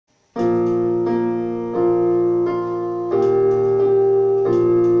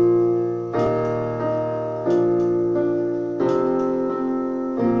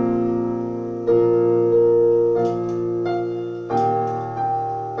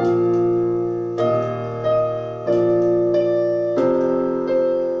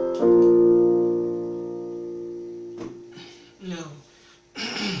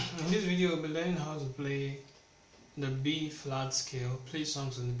flat scale, play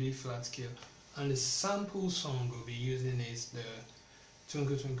songs on the B flat scale, and the sample song we'll be using is the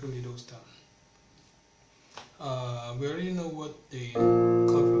Twinkle Twinkle Little Star. We already know what the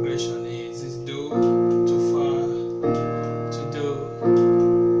chord progression is. It's Do to Fa to Do,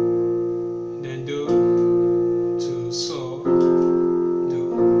 then Do to Sol,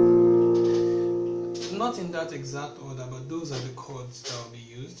 Do. Not in that exact order, but those are the chords that will be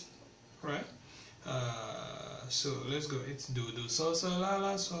used, right? So let's go. It's Do, Do, Sol, Sol, La,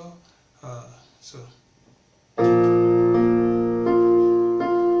 La, Sol, so.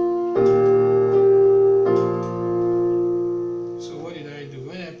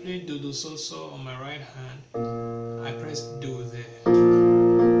 Do, Do, So, So on my right hand, I press Do there.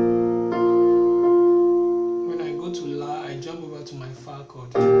 When I go to La, I jump over to my Fa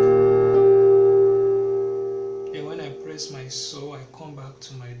chord. Then when I press my So, I come back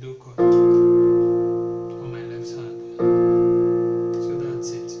to my Do chord on my left hand. So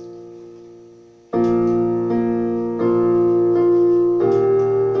that's it.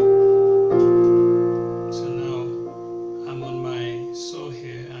 So now I'm on my So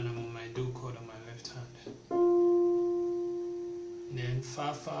here and I'm on my Do chord on my left hand. Then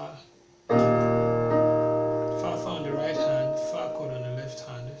Fa Fa, Fa Fa on the right hand, Fa chord on the left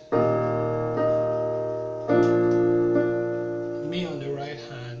hand. Mi on the right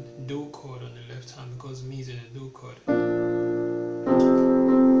hand, Do chord on the left hand because Mi is in a Do chord.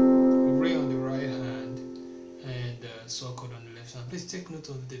 Re on the right hand and Sol chord on the left hand. Please take note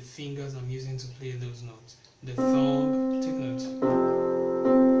of the fingers I'm using to play those notes. The thumb, take note.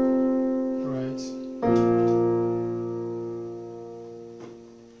 Right.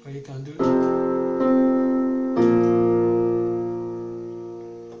 Or you can do it.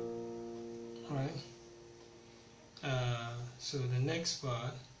 Alright. So the next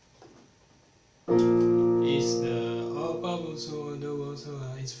part is the Opa So Do So.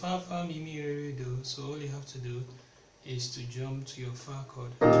 It's Fa Fa Mi Mi Re Re Do. So all you have to do is to jump to your Fa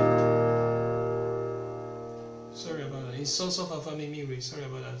chord. Sorry about that. It's So So Fa Fa Mi Mi Re. Sorry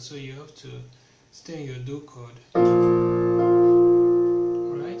about that. So you have to stay in your Do chord.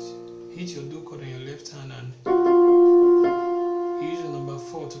 Alright? Hit your Do chord on your left hand and use your number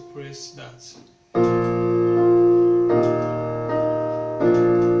 4 to press that.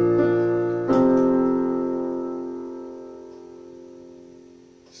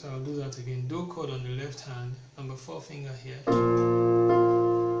 So I'll do that again. Do chord on the left hand, number 4 finger here.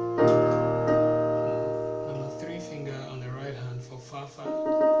 Number 3 finger on the right hand for Fa Fa.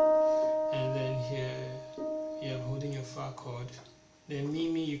 And then here you're holding your Fa chord. Then Mi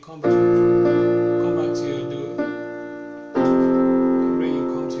Mi, you come back to your Do. Re, you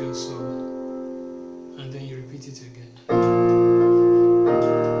come to your Sol. And then you repeat it again.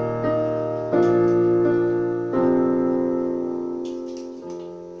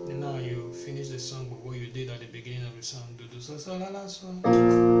 The song with what you did at the beginning of the song. Do do so so la la so.